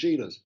chasing the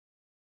Sheilas.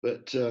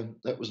 But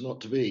that was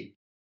not to be.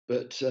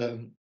 But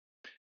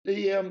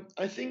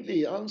I think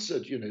the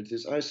answer, to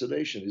this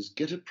isolation is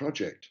get a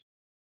project.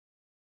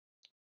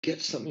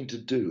 Get something to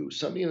do,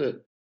 something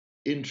that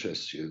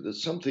interests you.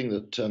 That's something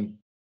that,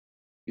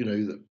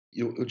 that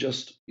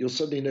you'll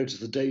suddenly notice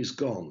the day's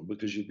gone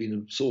because you've been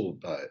absorbed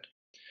by it.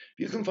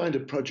 you can find a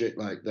project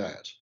like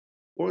that,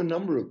 or a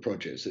number of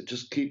projects that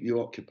just keep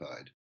you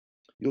occupied,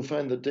 you'll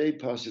find the day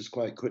passes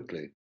quite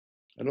quickly.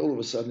 And all of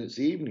a sudden it's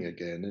the evening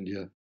again, and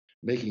you're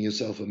making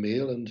yourself a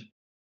meal, and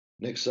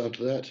next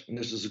after that,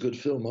 unless there's a good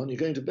film on, you're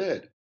going to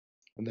bed.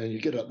 And then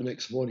you get up the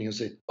next morning and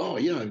say, oh,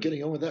 yeah, I'm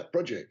getting on with that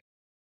project.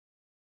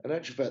 In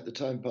actual fact, the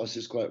time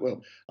passes quite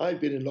well.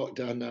 I've been in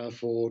lockdown now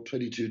for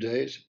 22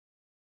 days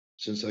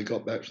since I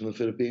got back from the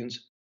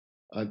Philippines.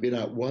 I've been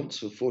out once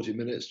for 40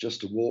 minutes just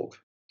to walk,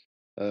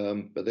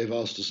 but they've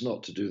asked us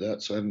not to do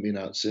that, so I haven't been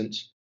out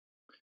since.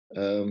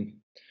 Um,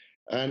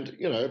 and,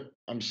 you know,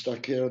 I'm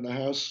stuck here in the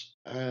house,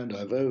 and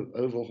I've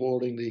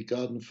overhauling the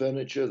garden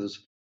furniture.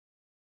 There's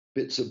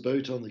bits of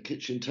boat on the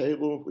kitchen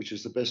table, which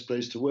is the best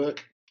place to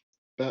work,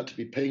 about to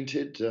be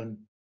painted.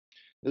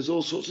 There's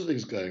all sorts of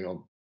things going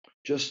on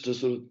just to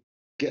sort of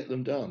get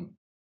them done.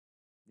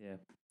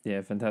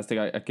 Yeah, fantastic.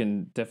 I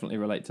can definitely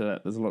relate to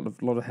that. There's a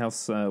lot of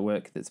house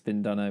work that's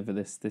been done over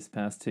this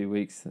past 2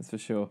 weeks. That's for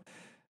sure.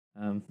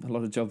 A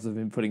lot of jobs have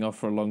been putting off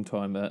for a long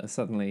time,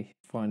 suddenly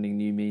finding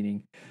new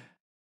meaning.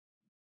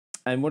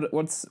 And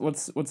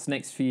what's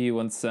next for you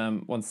once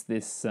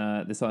this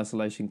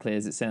isolation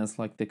clears? It sounds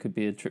like there could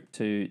be a trip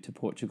to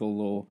Portugal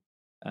or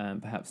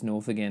perhaps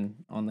north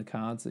again on the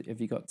cards.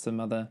 Have you got some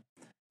other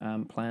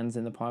plans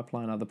in the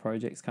pipeline? Other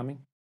projects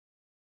coming?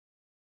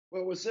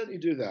 Well, we'll certainly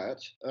do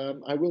that.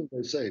 I will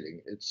go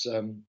sailing. It's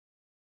I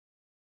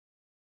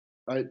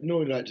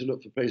normally like to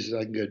look for places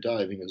I can go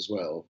diving as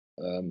well,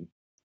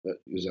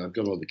 but because I've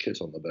got all the kit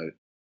on the boat,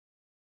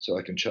 so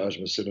I can charge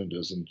my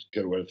cylinders and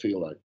go where I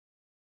feel like.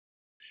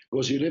 Of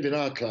course, you live in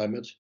our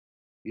climate,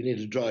 you need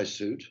a dry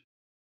suit.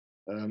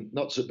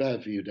 Not so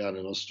bad for you down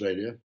in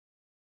Australia,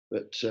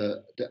 but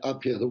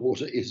up here the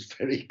water is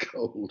very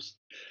cold.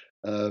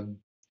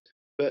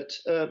 But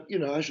you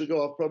know, I shall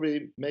go off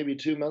probably maybe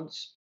 2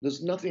 months.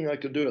 There's nothing I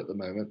can do at the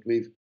moment.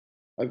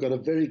 I've got a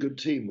very good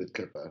team with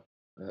Clipper,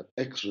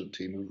 excellent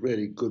team of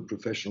really good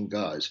professional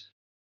guys,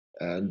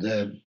 and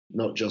they're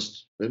not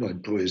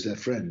employees, they're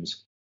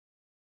friends,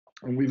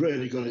 and we've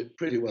really got it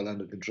pretty well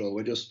under control.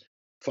 We're just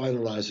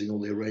finalising all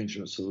the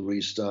arrangements for the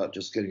restart,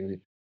 just getting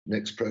the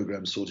next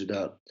program sorted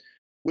out.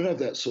 We'll have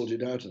that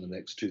sorted out in the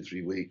next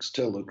 2-3 weeks.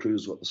 Tell the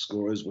crews what the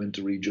score is, when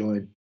to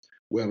rejoin,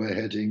 where we're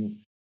heading,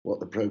 what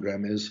the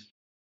program is.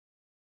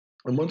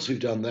 And once we've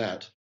done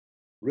that,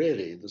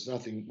 really, there's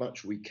nothing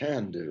much we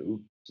can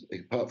do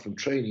apart from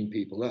training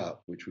people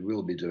up, which we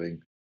will be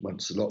doing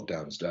once the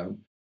lockdown's down.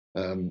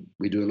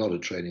 We do a lot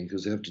of training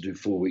because they have to do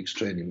 4 weeks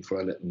training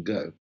before I let them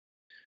go.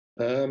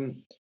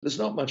 There's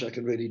not much I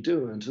can really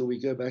do until we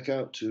go back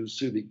out to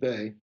Subic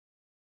Bay,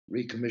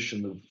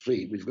 recommission the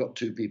fleet. We've got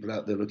 2 people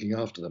out there looking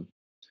after them.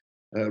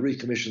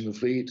 Recommission the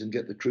fleet and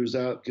get the crews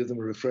out, give them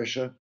a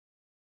refresher,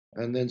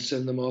 and then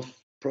send them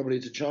off probably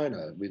to China.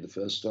 It'll be the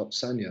first stop,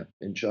 Sanya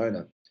in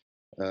China.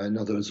 In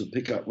other words, we'll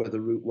pick up where the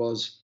route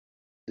was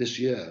this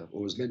year,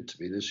 or was meant to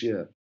be this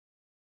year.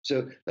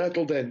 So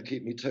that'll then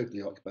keep me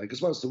totally occupied,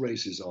 because once the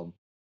race is on,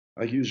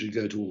 I usually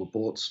go to all the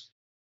ports.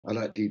 I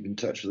like to keep in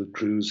touch with the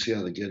crews, see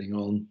how they're getting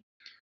on,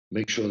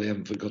 make sure they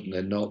haven't forgotten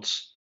their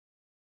knots,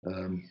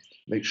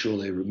 make sure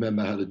they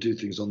remember how to do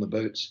things on the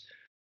boats,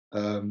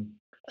 and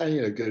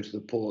you know, go to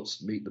the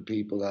ports, meet the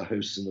people, our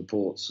hosts in the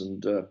ports,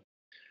 and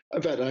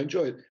in fact, I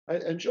enjoy it. I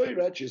enjoy it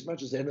actually as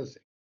much as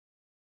anything,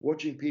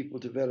 watching people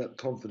develop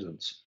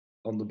confidence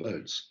on the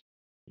boats.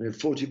 I mean,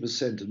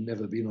 40% have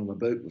never been on a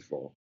boat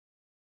before.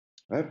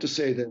 I have to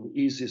say they're the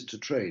easiest to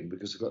train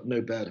because they've got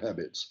no bad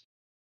habits,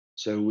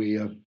 so we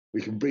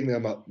can bring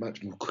them up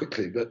much more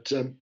quickly. But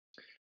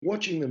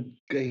watching them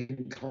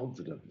gain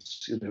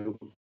confidence, you know,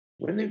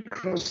 when they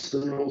cross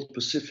the North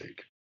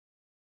Pacific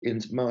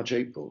in March,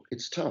 April,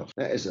 it's tough.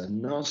 That is a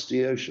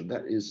nasty ocean.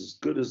 That is as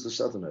good as the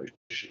Southern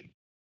Ocean,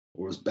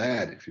 or as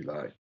bad, if you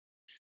like.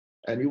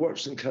 And you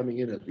watch them coming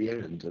in at the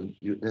end, and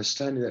they're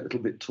standing that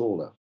little bit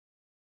taller.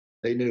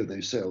 They know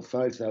they've sailed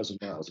 5,000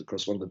 miles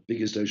across one of the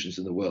biggest oceans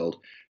in the world,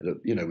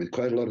 you know, with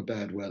quite a lot of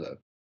bad weather.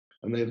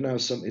 And they have now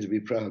something to be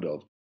proud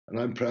of, and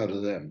I'm proud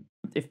of them.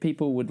 If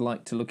people would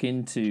like to look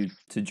into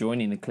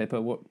joining the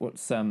Clipper,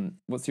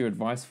 what's your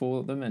advice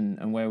for them,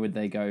 and where would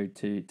they go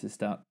to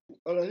start?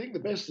 Well, I think the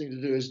best thing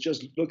to do is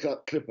just look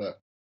up Clipper.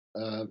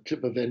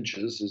 Clipper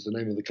Ventures is the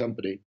name of the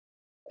company,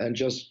 and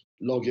just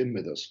log in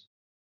with us.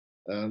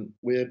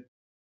 We're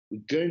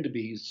going to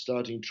be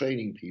starting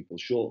training people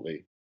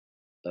shortly.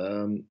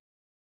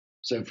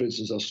 So, for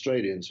instance,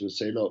 Australians would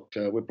say, look,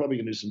 we're probably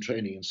going to do some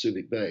training in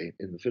Subic Bay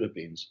in the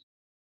Philippines.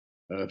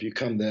 If you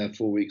come there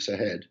 4 weeks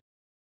ahead,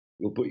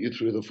 we'll put you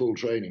through the full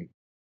training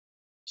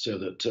so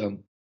that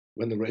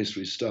when the race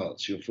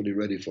restarts, you're fully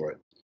ready for it.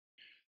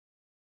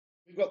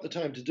 We've got the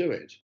time to do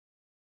it.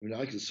 I mean,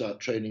 I can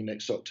start training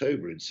next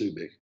October in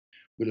Subic.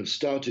 We'll have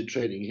started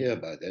training here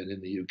by then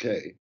in the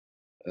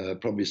UK,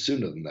 probably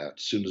sooner than that,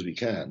 as soon as we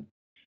can.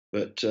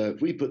 But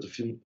if we put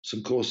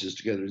some courses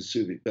together in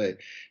Subic Bay,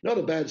 not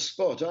a bad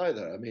spot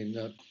either. I mean,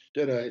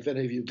 don't know if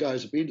any of you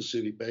guys have been to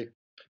Subic Bay.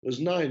 There's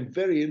 9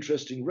 very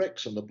interesting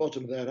wrecks on the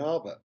bottom of that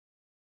harbour,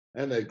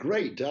 and they're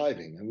great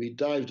diving. And we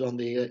dived on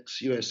the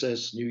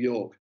ex-USS New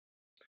York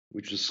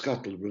which was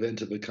scuttled to prevent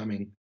her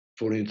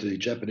falling into the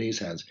Japanese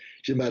hands.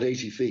 She's about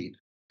 80 feet.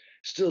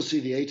 Still see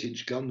the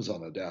 8-inch guns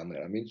on her down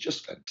there. I mean, it's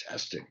just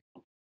fantastic.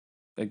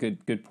 A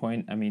good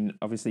point. I mean,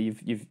 obviously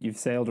you've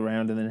sailed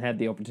around and then had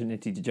the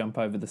opportunity to jump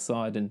over the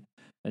side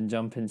and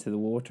jump into the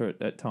water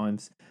at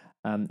times.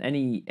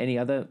 Any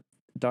other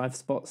dive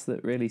spots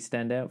that really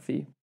stand out for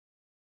you?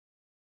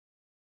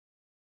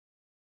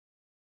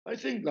 I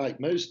think, like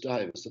most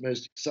divers, the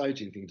most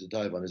exciting thing to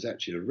dive on is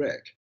actually a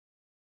wreck.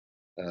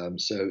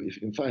 So if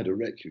you can find a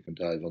wreck, you can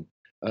dive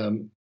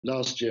on.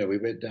 Last year we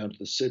went down to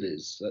the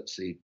Scillies. That's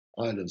the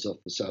islands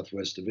off the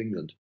southwest of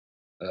England.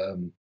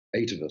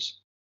 8 of us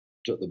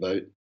took the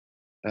boat,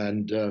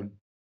 and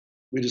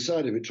we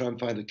decided we'd try and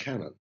find a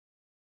cannon,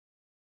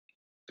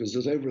 because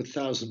there's over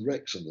 1,000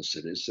 wrecks on the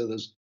Scillies, so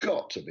there's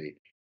got to be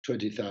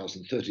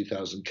 20,000,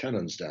 30,000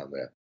 cannons down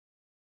there.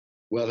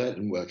 Well, that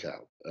didn't work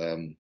out.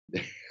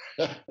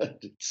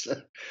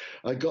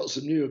 I got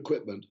some new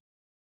equipment,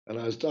 and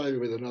I was diving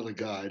with another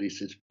guy, and he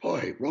said,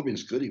 "Boy,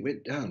 Robin's good. He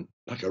went down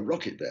like a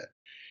rocket there."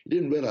 He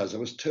didn't realize I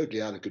was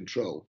totally out of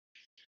control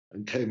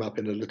and came up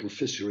in a little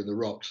fissure in the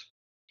rocks.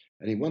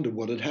 And he wondered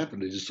what had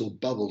happened. He just saw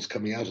bubbles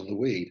coming out of the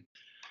weed.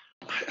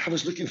 I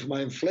was looking for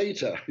my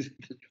inflator.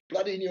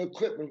 Bloody new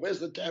equipment. Where's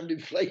the damned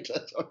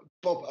inflator? So I could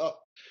pop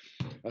up.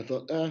 I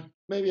thought,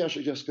 maybe I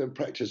should just go and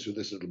practice with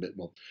this a little bit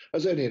more. I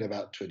was only in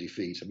about 20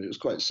 feet. I mean, it was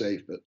quite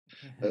safe, but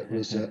it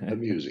was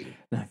amusing.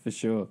 No, for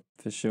sure.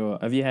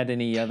 Have you had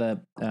any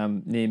other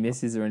near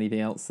misses or anything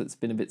else that's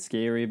been a bit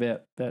scary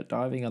about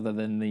diving, other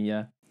than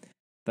the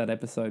that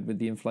episode with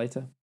the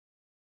inflator?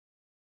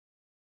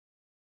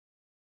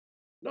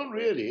 Not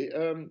really.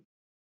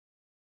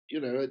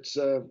 It's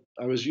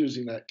I was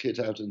using that kit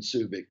out in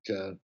Subic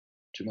 2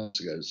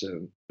 months ago, so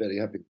I'm very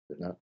happy with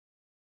it now.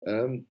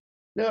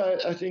 No,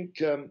 I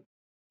think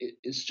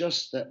it's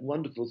just that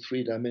wonderful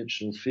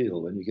three-dimensional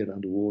feel when you get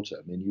underwater.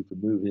 I mean, you can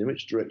move in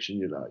which direction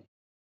you like.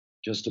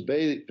 Just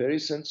obey very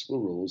sensible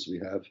rules we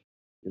have,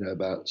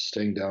 about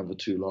staying down for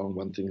too long,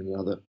 one thing and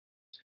another.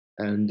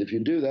 And if you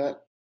do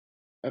that,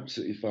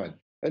 absolutely fine.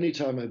 Only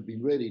time I've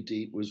been really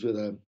deep was with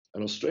an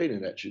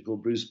Australian actually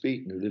called Bruce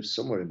Beaton, who lives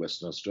somewhere in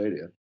Western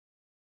Australia.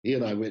 He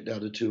and I went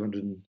down to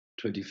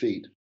 220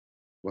 feet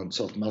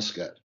once off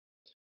Muscat,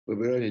 but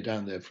we were only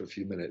down there for a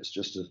few minutes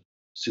just to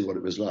see what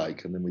it was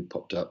like, and then we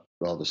popped up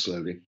rather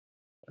slowly.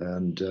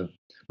 And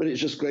but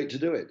it's just great to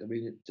do it. I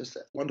mean, it's just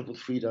that wonderful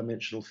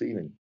three-dimensional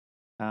feeling.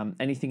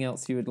 Anything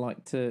else you would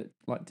like to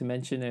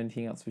mention?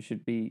 Anything else we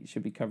should be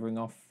covering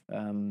off?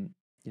 I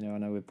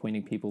know we're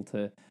pointing people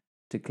to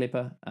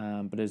Clipper,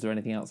 but is there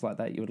anything else like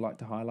that you would like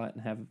to highlight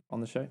and have on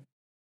the show?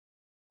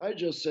 I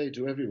just say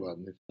to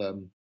everyone, if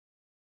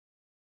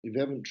you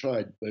haven't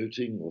tried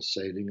boating or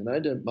sailing, and I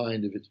don't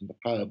mind if it's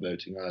power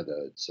boating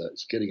either,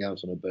 it's getting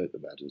out on a boat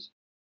that matters.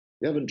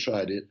 If you haven't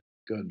tried it,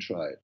 go and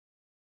try it.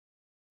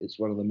 It's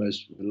one of the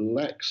most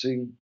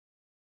relaxing,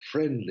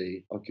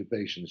 friendly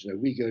occupations.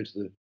 We go to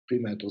the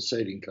Fremantle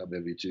Sailing Club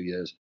every 2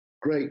 years.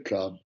 Great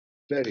club,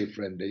 very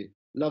friendly,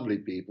 lovely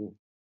people.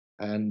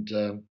 And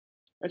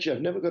actually,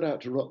 I've never got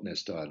out to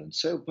Rottnest Island.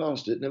 Sailed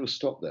past it, never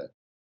stopped there.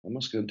 I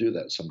must go and do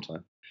that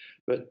sometime.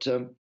 But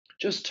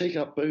just take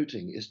up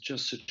boating is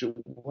just such a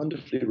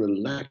wonderfully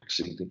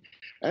relaxing thing.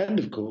 And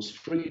of course,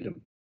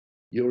 freedom.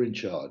 You're in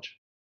charge.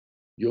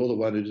 You're the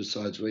one who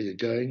decides where you're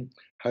going,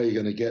 how you're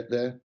going to get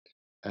there,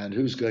 and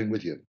who's going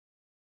with you.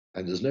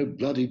 And there's no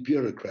bloody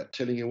bureaucrat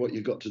telling you what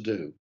you've got to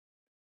do.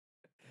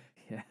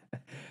 Yeah,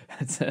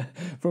 that's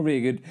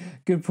probably a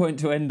good point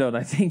to end on.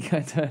 I think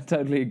I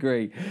totally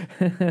agree.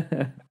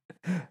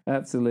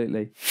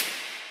 Absolutely.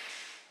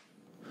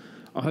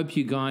 I hope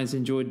you guys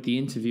enjoyed the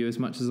interview as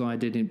much as I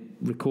did in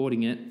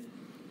recording it.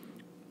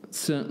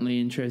 Certainly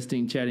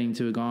interesting chatting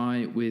to a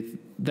guy with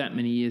that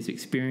many years'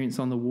 experience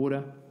on the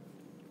water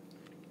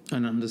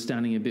and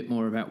understanding a bit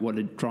more about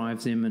what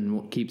drives him and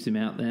what keeps him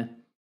out there.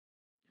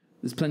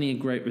 There's plenty of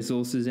great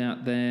resources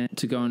out there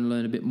to go and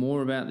learn a bit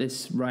more about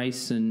this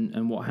race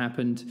and what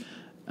happened.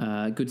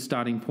 A good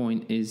starting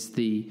point is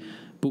the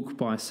book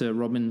by Sir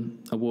Robin,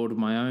 A World of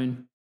My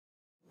Own.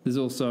 There's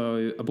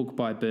also a book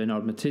by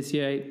Bernard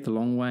Matessier, The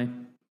Long Way.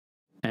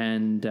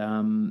 And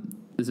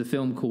there's a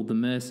film called The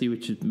Mercy,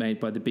 which is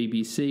made by the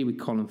BBC with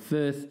Colin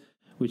Firth,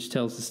 which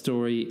tells the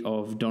story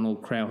of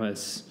Donald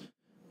Crowhurst.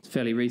 It's a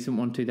fairly recent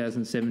one,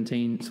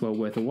 2017. It's well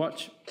worth a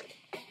watch.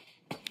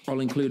 I'll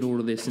include all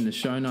of this in the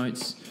show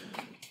notes.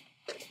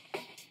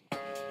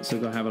 So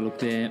go have a look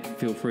there.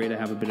 Feel free to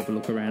have a bit of a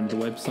look around the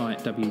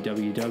website,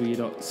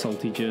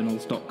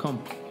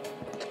 www.saltyjournals.com.